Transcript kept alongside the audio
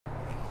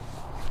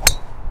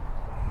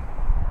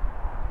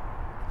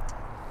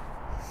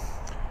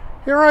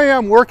Here I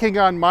am working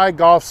on my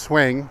golf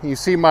swing. You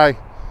see my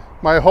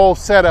whole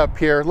setup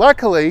here.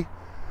 Luckily,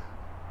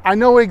 I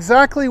know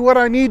exactly what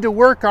I need to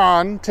work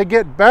on to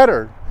get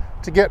better,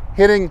 to get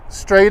hitting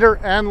straighter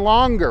and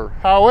longer.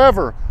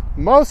 However,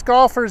 most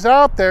golfers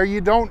out there,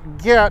 you don't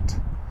get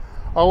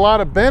a lot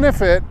of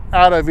benefit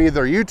out of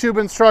either YouTube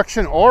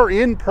instruction or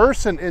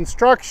in-person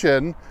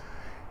instruction,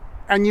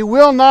 and you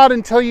will not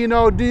until you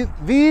know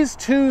these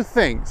two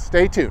things.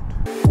 Stay tuned.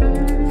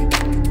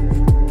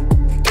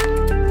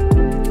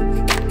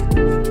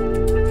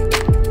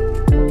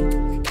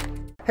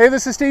 Hey,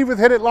 this is Steve with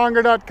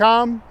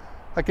HitItLonger.com.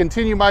 I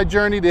continue my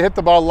journey to hit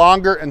the ball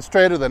longer and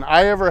straighter than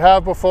I ever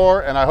have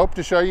before, and I hope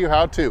to show you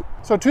how to.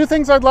 So two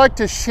things I'd like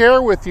to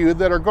share with you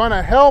that are going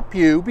to help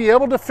you be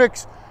able to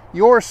fix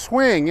your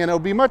swing, and it'll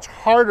be much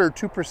harder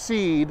to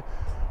proceed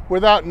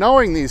without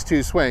knowing these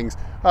two swings.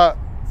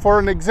 For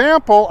an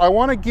example, I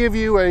want to give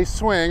you a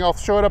swing. I'll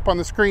show it up on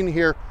the screen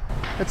here.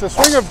 It's a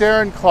swing of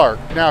Darren Clark.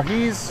 Now,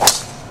 he's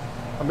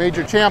a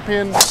major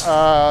champion,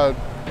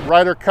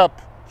 Ryder Cup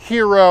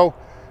hero,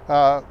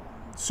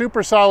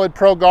 super solid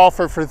pro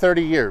golfer for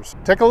 30 years.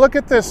 Take a look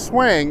at this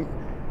swing.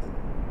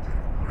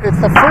 It's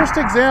the first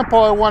example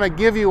I want to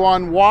give you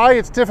on why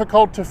it's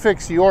difficult to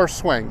fix your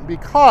swing.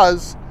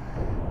 Because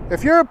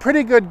if you're a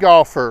pretty good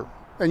golfer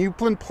and you've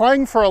been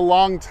playing for a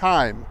long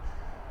time,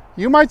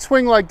 you might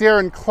swing like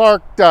Darren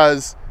Clark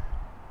does.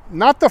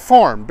 Not the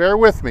form, bear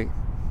with me.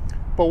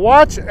 But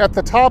watch at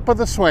the top of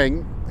the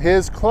swing,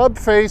 his club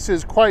face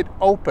is quite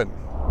open.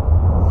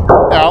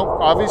 Now,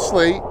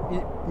 obviously,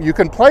 you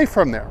can play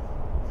from there.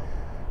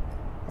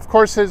 Of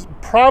course,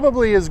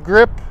 probably his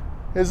grip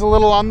is a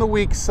little on the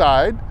weak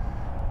side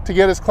to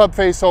get his club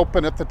face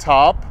open at the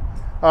top.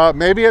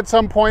 Maybe at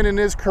some point in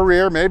his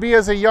career, maybe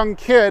as a young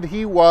kid,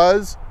 he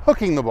was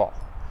hooking the ball.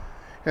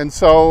 And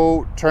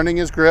so turning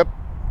his grip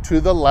to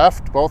the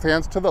left, both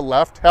hands to the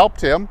left,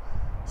 helped him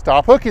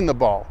stop hooking the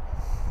ball.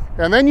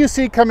 And then you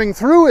see coming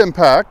through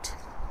impact,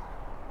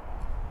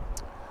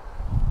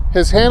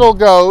 his handle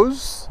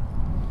goes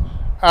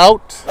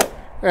out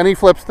and he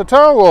flips the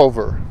toe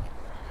over,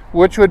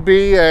 which would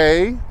be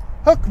a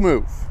hook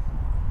move.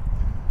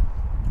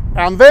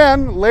 And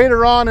then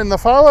later on in the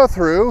follow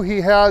through,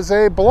 he has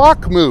a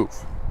block move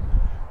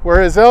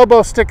where his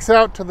elbow sticks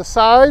out to the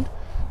side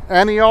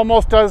and he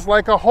almost does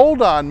like a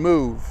hold on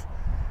move.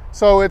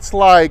 So it's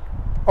like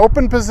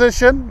open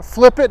position,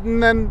 flip it,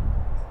 and then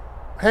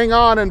hang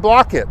on and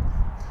block it.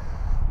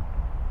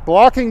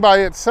 Blocking by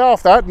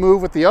itself, that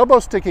move with the elbow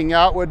sticking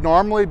out would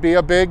normally be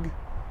a big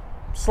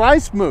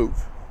slice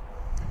move.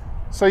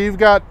 So you've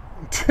got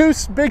two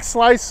big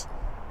slice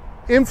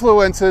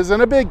influences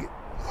and a big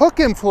hook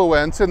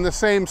influence in the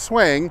same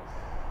swing,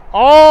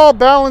 all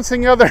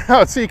balancing other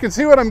out. So you can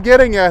see what I'm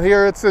getting at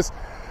here.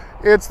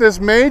 It's this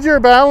major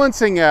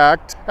balancing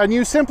act, and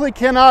you simply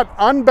cannot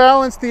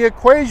unbalance the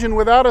equation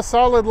without a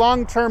solid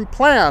long-term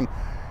plan.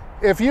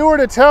 If you were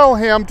to tell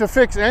him to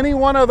fix any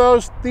one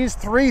of these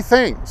three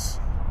things,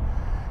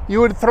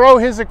 you would throw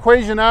his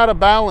equation out of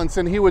balance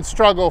and he would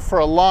struggle for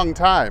a long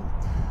time.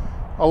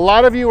 A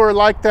lot of you are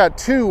like that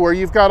too, where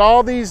you've got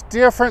all these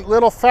different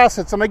little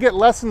facets, and I get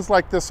lessons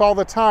like this all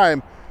the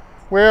time,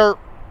 where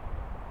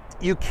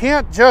you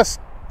can't just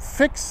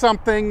fix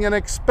something and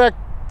expect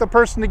the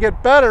person to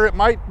get better. It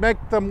might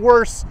make them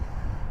worse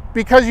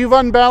because you've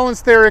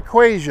unbalanced their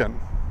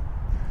equation.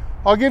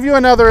 I'll give you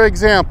another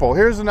example.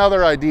 Here's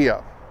another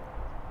idea.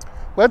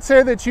 Let's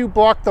say that you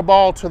block the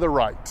ball to the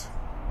right.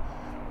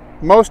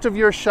 Most of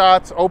your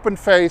shots, open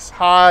face,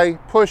 high,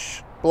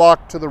 push,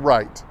 block to the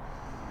right.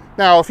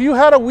 Now, if you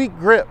had a weak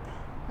grip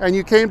and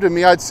you came to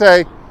me, I'd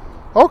say,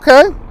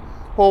 okay,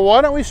 well,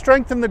 why don't we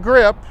strengthen the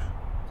grip,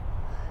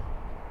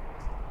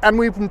 and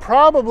we can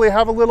probably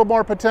have a little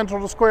more potential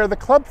to square the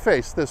club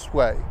face this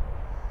way.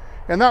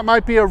 And that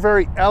might be a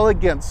very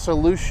elegant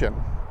solution.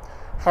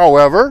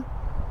 However,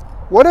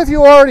 what if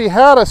you already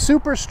had a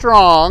super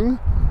strong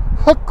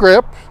hook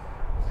grip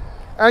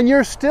and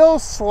you're still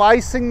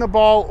slicing the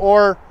ball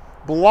or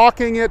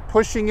blocking it,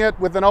 pushing it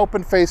with an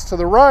open face to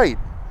the right?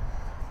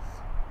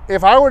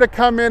 If I were to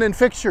come in and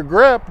fix your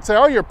grip and say,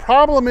 oh, your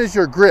problem is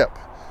your grip.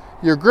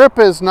 Your grip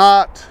is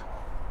not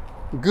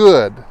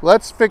good.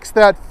 Let's fix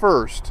that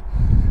first.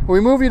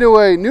 We move you to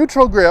a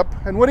neutral grip,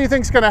 and what do you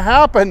think is going to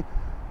happen?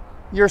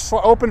 Your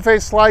open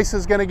face slice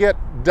is going to get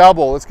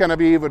double. It's going to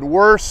be even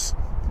worse.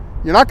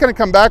 You're not going to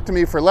come back to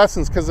me for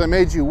lessons because I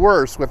made you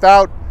worse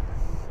without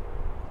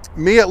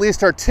me at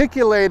least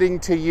articulating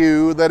to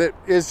you that it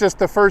is just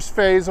the first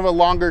phase of a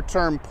longer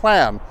term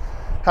plan.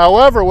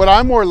 However, what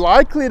I'm more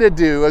likely to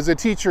do as a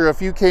teacher,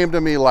 if you came to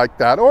me like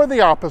that, or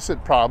the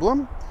opposite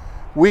problem,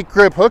 weak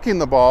grip hooking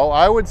the ball,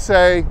 I would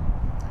say,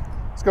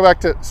 let's go back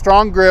to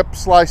strong grip,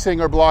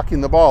 slicing, or blocking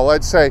the ball.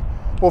 I'd say,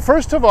 well,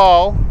 first of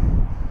all,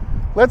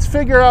 let's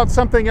figure out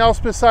something else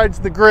besides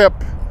the grip.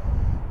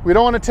 We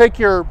don't want to take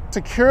your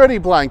security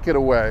blanket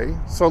away,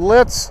 so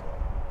let's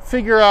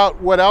figure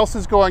out what else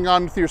is going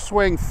on with your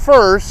swing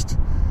first.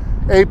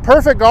 A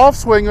perfect golf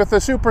swing with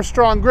a super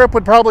strong grip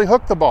would probably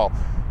hook the ball.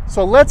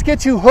 So let's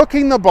get you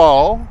hooking the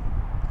ball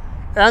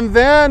And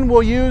then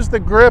we'll use the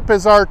grip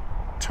as our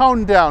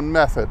tone down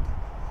method.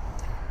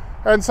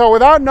 And so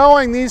without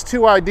knowing these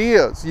two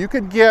ideas, you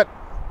could get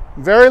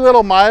very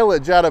little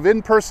mileage out of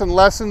in-person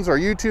lessons or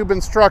YouTube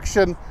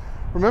instruction.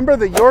 Remember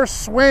that your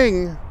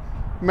swing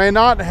may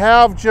not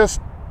have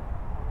just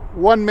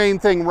one main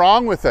thing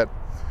wrong with it.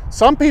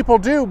 Some people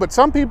do, but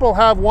some people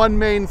have one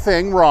main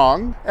thing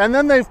wrong, and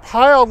then they've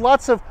piled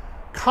lots of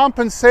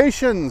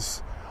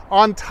compensations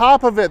on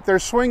top of it. Their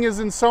swing is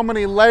in so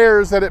many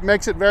layers that it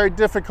makes it very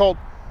difficult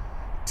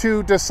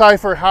to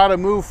decipher how to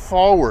move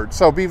forward.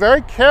 So be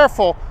very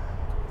careful.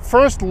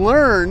 First,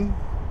 learn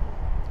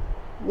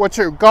what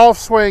your golf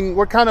swing,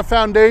 what kind of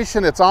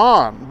foundation it's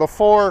on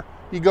before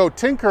you go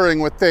tinkering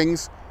with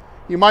things.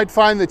 You might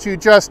find that you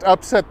just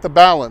upset the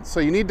balance. So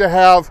you need to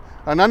have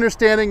an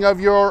understanding of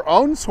your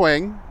own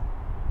swing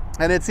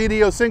and its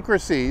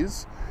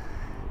idiosyncrasies,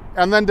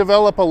 and then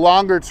develop a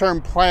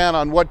longer-term plan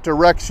on what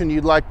direction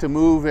you'd like to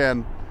move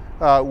in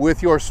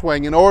with your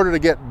swing in order to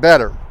get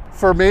better.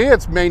 For me,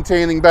 it's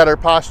maintaining better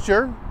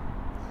posture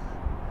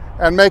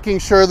and making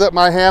sure that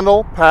my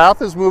handle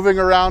path is moving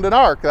around an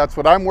arc. That's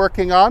what I'm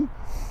working on.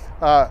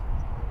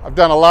 I've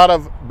done a lot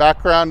of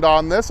background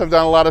on this. I've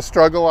done a lot of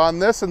struggle on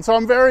this, and so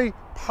I'm very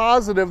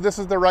positive this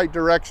is the right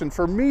direction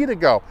for me to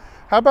go.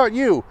 How about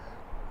you?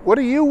 What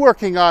are you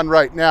working on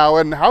right now,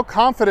 and how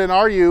confident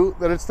are you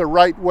that it's the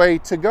right way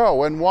to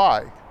go, and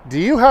why? Do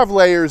you have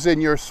layers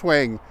in your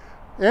swing?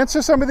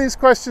 Answer some of these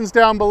questions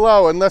down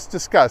below and let's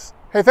discuss.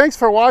 Hey, thanks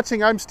for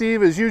watching. I'm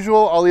Steve. As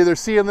usual, I'll either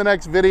see you in the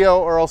next video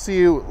or I'll see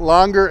you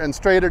longer and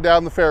straighter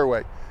down the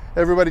fairway.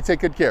 Everybody take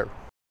good care.